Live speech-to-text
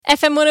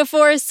FM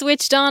 104 is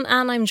switched on,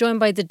 and I'm joined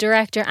by the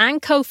director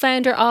and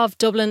co-founder of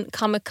Dublin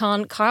Comic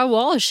Con, Karl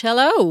Walsh.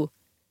 Hello.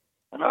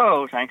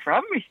 Hello, thanks for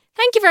having me.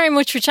 Thank you very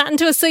much for chatting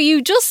to us. So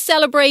you just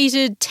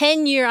celebrated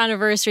 10-year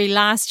anniversary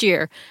last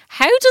year.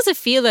 How does it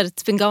feel that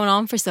it's been going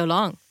on for so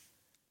long?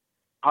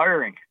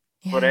 Tiring,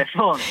 but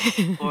fun.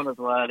 Fun as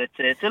well.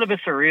 It's still a bit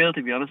surreal,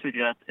 to be honest with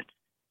you.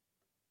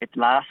 It's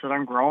lasted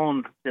and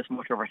grown this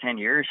much over 10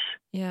 years.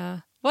 Yeah.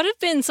 What have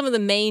been some of the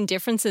main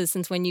differences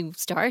since when you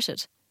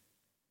started?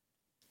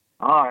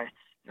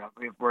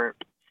 We're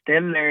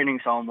still learning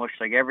so much,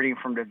 like everything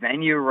from the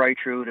venue right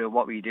through to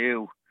what we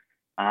do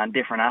and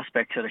different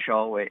aspects of the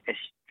show. It's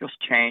just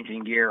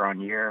changing year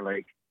on year,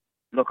 like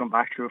looking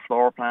back through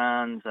floor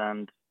plans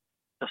and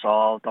just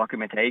all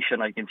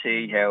documentation. I can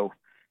see how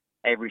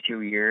every 2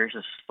 years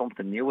is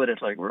something new with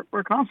it. Like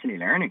we're constantly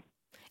learning.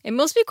 It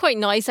must be quite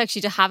nice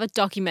actually to have it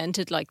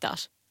documented like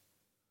that.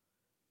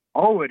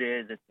 Oh, it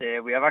is.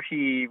 We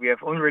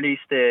have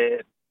unreleased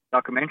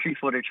documentary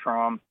footage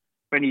from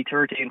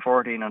 2013,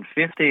 14 and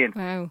 15.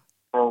 Wow.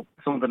 So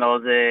something that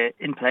was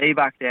in play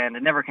back then.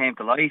 It never came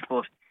to life,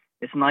 but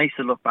it's nice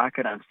to look back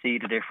at it and see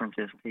the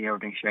differences and see how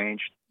everything's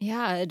changed.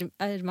 Yeah,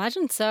 I'd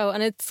imagine so.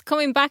 And it's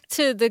coming back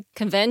to the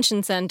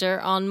convention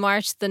centre on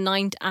March the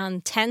 9th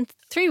and 10th,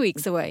 3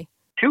 weeks away.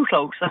 Too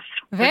close.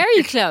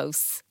 Very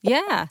close.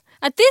 Yeah.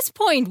 At this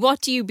point, what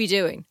do you be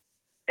doing?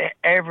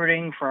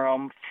 Everything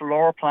from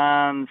floor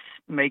plans,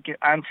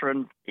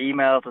 answering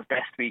emails as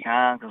best we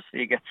can, because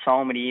you get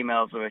so many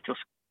emails of it.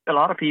 Just a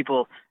lot of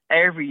people,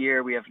 every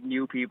year we have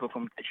new people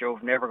come to the show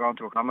who've never gone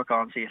to a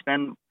Comic-Con, so you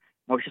spend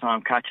much of the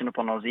time catching up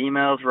on those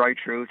emails right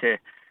through to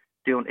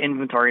doing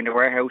inventory in the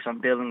warehouse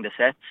and building the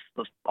sets.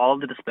 All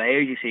the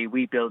displays you see,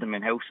 we build them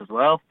in-house as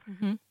well.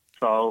 Mm-hmm.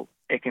 So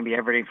it can be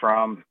everything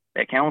from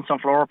accounts on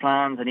floor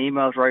plans and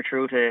emails right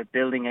through to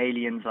building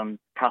aliens on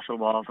castle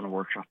walls in a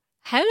workshop.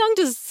 How long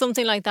does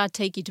something like that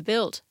take you to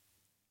build?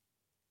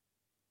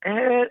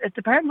 It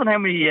depends on how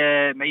many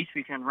mates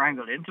we can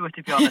wrangle into it,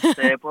 to be honest.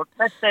 But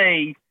let's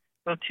say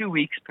about 2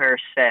 weeks per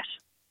set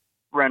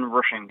when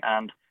rushing,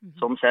 and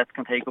some sets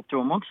can take up to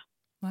a month.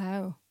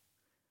 Wow.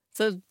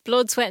 So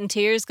blood, sweat and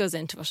tears goes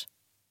into it?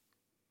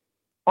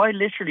 Quite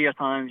literally at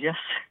times, yes.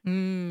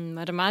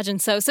 I'd imagine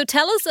so. So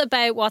tell us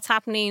about what's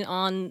happening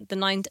on the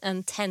 9th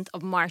and 10th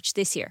of March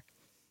this year.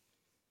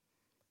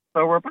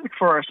 So we're back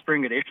for our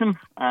spring edition,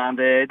 and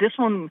this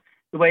one,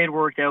 the way it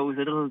worked out was a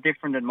little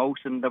different than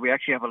most, in that we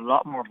actually have a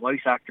lot more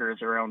voice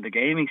actors around the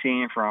gaming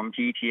scene, from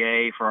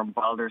GTA, from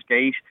Baldur's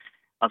Gate,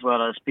 as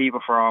well as people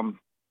from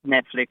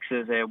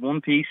Netflix's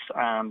One Piece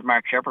and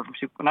Mark Shepard from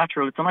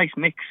Supernatural. It's a nice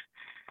mix.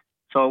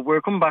 So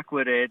we're coming back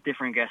with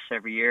different guests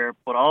every year,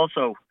 but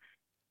also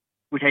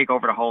we take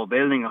over the whole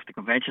building of the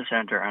convention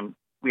centre, and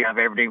we have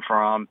everything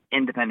from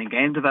independent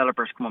game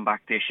developers coming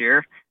back this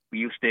year. We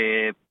used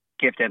to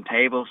give them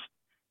tables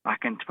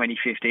back in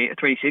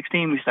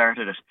 2016 we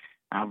started it,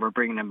 and we're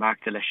bringing them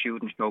back to let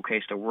shoot and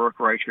showcase their work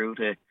right through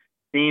to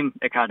STEAM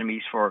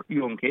academies for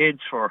young kids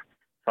for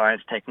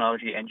science,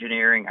 technology,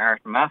 engineering,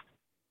 art and math.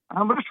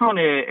 And we're just trying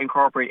to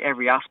incorporate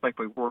every aspect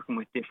by working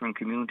with different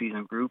communities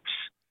and groups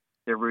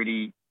to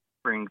really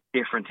bring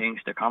different things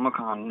to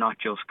Comic-Con, not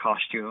just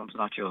costumes,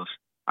 not just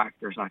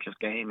actors, not just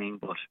gaming,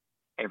 but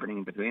everything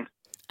in between.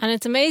 And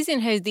it's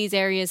amazing how these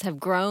areas have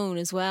grown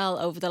as well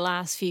over the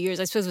last few years.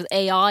 I suppose with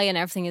AI and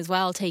everything as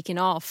well taking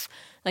off,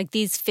 like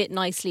these fit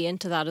nicely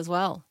into that as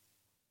well.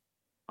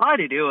 Oh,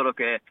 they do. Look,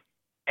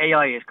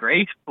 AI is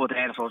great, but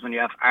then I suppose when you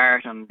have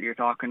art and you're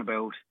talking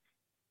about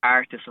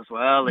artists as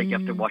well, like you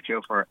have to watch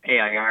out for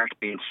AI art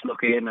being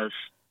snuck in as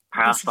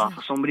passed off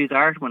of somebody's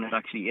art when it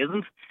actually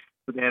isn't.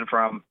 But then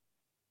from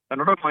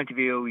another point of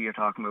view, you're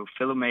talking about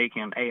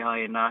filmmaking and AI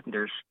and that, and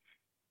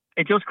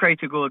it just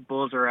creates a good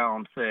buzz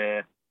around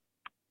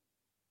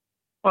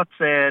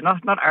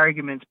not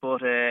arguments,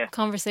 but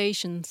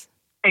conversations.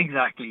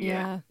 Exactly,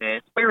 yeah.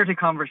 Spirited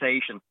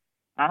conversation.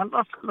 And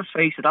let's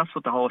face it, that's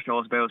what the whole show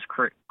is about,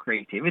 is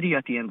creativity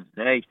at the end of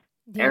the day.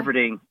 Yeah.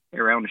 Everything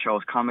around the show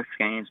is comics,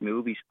 games,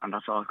 movies, and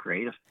that's all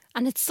creative.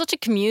 And it's such a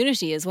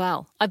community as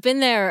well. I've been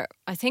there,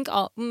 I think,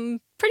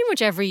 pretty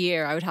much every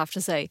year, I would have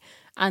to say.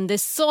 And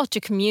there's such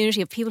a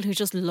community of people who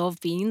just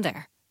love being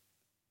there.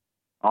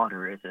 Oh,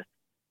 there is.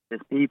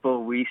 There's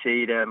people, we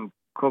see them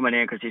coming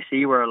in because you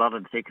see where a lot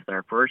of the tickets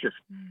are purchased.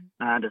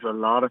 And there's a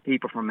lot of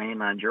people from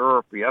mainland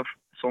Europe. We have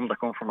some that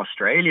come from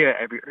Australia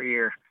every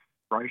year,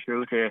 right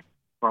through to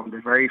from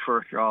the very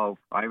first show.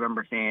 I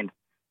remember seeing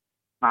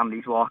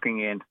families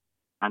walking in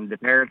and the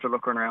parents are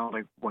looking around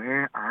like,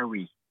 where are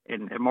we?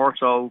 In a more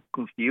so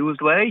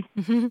confused way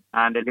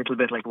and a little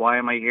bit like, why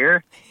am I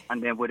here?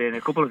 And then within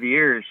a couple of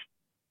years,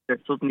 there's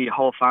suddenly a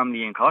whole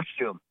family in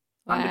costume.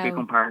 Wow. And they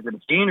become part of the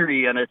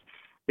scenery, and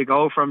they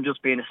go from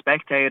just being a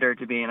spectator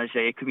to being, I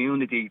say, a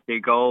community.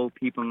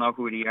 People know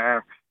who they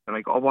are. They're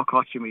like, oh, what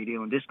costume are you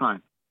doing this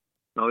time?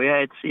 So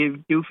yeah,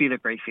 you do feel a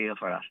great feel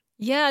for that.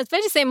 Yeah, I was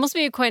about to say, it must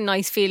be a quite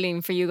nice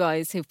feeling for you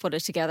guys who've put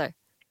it together.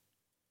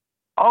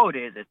 Oh, it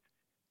is.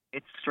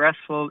 It's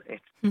stressful.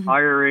 It's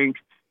tiring.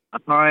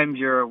 at times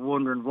you're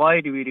wondering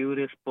why do we do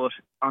this, but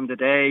on the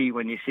day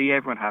when you see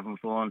everyone having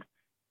fun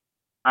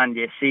and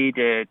you see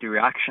the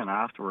reaction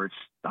afterwards,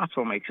 that's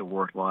what makes it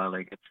worthwhile.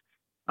 Like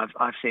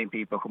I've seen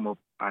people come up,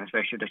 and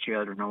especially the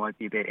children who might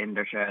be a bit in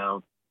their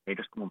shell, they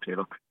just come up and say,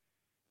 look,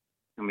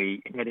 can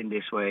we head in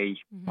this way?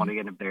 Want to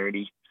get in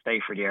early,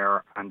 stay for the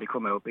hour, and they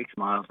come out with big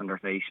smiles on their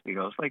face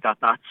because like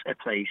that's a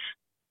place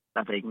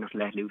that they can just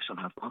let loose and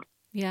have fun.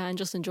 Yeah, and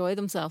just enjoy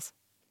themselves.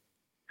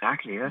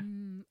 Exactly, yeah.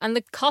 And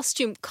the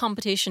costume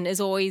competition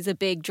is always a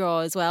big draw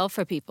as well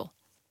for people.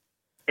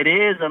 It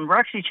is, and we're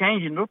actually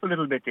changing it up a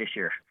little bit this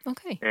year.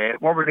 Okay.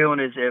 What we're doing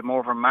is more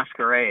of a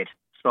masquerade.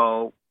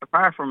 So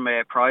apart from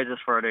prizes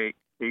for the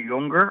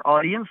younger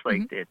audience,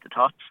 like the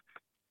tots,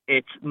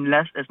 it's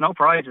no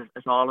prizes.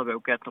 It's all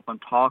about getting up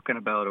and talking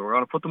about it. We're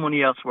going to put the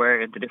money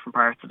elsewhere into different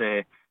parts of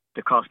the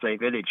cosplay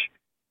village.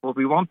 But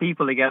we want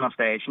people to get on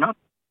stage, not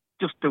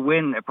just to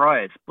win a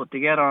prize, but to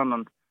get on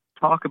and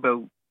talk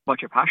about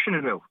what you're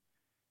passionate about.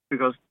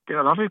 Because there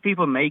are a lot of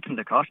people making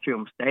the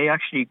costumes, they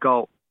actually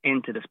go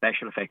into the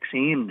special effects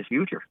scene in the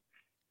future.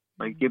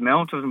 Like the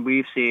amount of them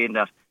we've seen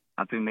that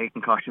have been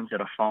making costumes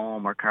out of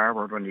foam or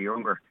cardboard when they're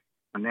younger,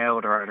 and now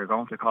they're either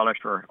going to college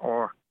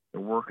or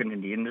they're working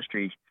in the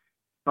industry.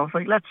 So it's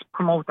like, let's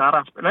promote that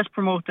aspect. Let's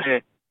promote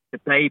the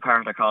play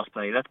part of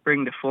cosplay. Let's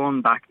bring the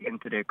fun back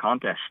into the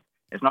contest.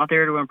 It's not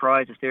there to win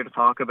prize, it's there to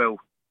talk about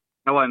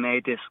how I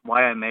made this,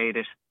 why I made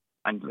it,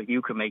 and like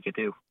you can make it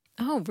too.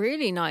 Oh,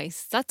 really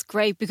nice. That's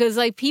great because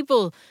like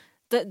people,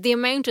 the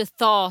amount of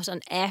thought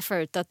and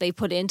effort that they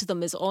put into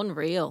them is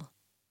unreal.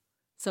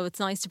 So it's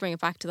nice to bring it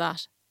back to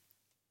that.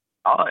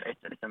 Oh,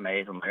 it's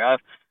amazing. Like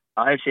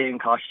I've seen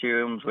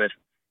costumes with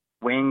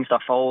wings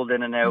that fold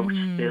in and out,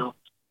 still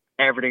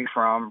everything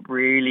from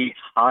really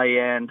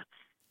high end.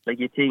 Like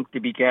you think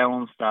there'd be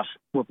gowns that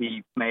would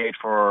be made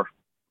for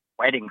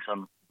weddings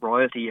and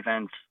royalty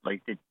events.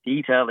 Like the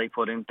detail they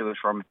put into it,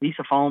 from a piece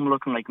of foam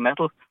looking like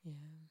metal. Yeah.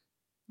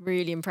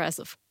 Really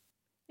impressive.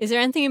 Is there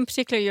anything in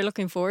particular you're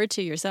looking forward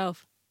to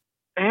yourself?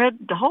 The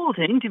whole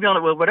thing, to be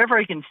honest, well, whatever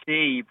I can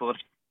see, but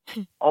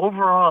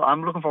overall,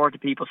 I'm looking forward to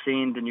people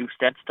seeing the new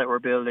sets that we're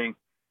building.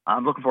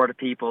 I'm looking forward to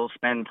people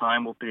spending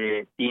time with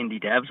the D&D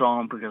Dev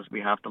Zone, because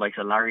we have the likes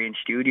of Larian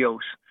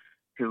Studios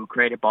who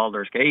created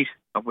Baldur's Gate,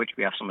 of which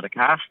we have some of the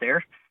cast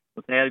there.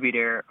 But they'll be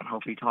there and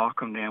hopefully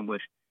talking then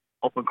with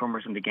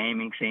up-and-comers in the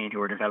gaming scene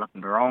who are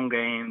developing their own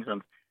games.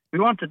 And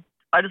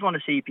I just want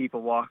to see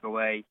people walk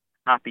away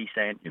happy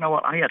saying, you know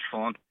what, I had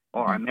fun,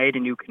 or I made a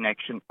new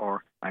connection,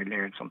 or I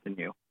learned something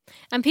new.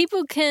 And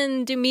people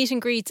can do meet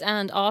and greets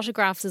and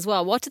autographs as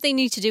well. What do they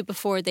need to do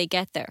before they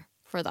get there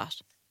for that?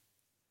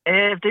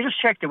 If they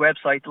just check the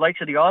website, the likes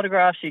of the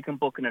autographs you can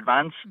book in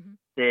advance.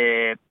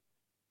 The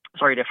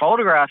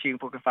photographs you can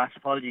book in advance.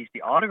 Apologies.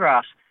 The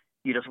autographs,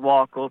 you just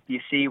walk up, you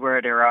see where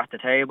they're at the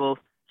table,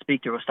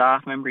 speak to a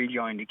staff member, you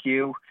join the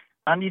queue,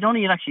 and you don't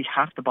even actually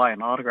have to buy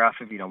an autograph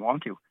if you don't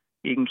want to.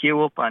 You can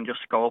queue up and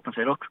just go up and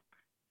say, look,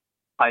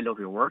 I love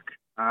your work.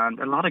 And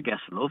a lot of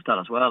guests love that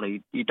as well.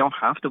 You don't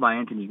have to buy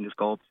anything. You can just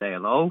go up, say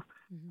hello,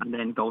 and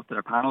then go to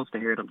their panels to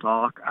hear them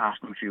talk, ask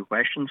them a few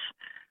questions.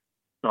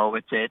 So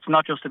it's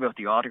not just about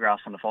the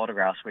autographs and the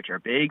photographs, which are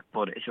big,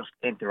 but it's just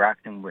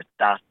interacting with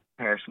that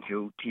person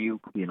who to you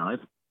could be an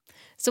idol.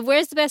 So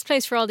where's the best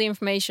place for all the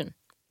information?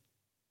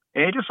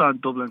 Just on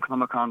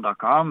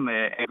DublinComicCon.com,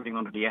 everything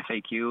under the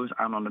FAQs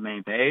and on the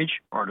main page,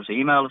 or just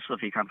email us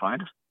if you can't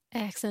find it.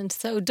 Excellent.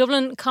 So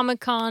Dublin Comic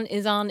Con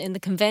is on in the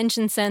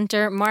Convention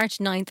Centre, March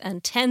 9th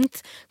and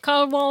 10th.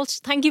 Karl Walsh,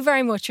 thank you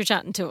very much for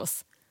chatting to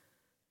us.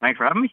 Thanks for having me.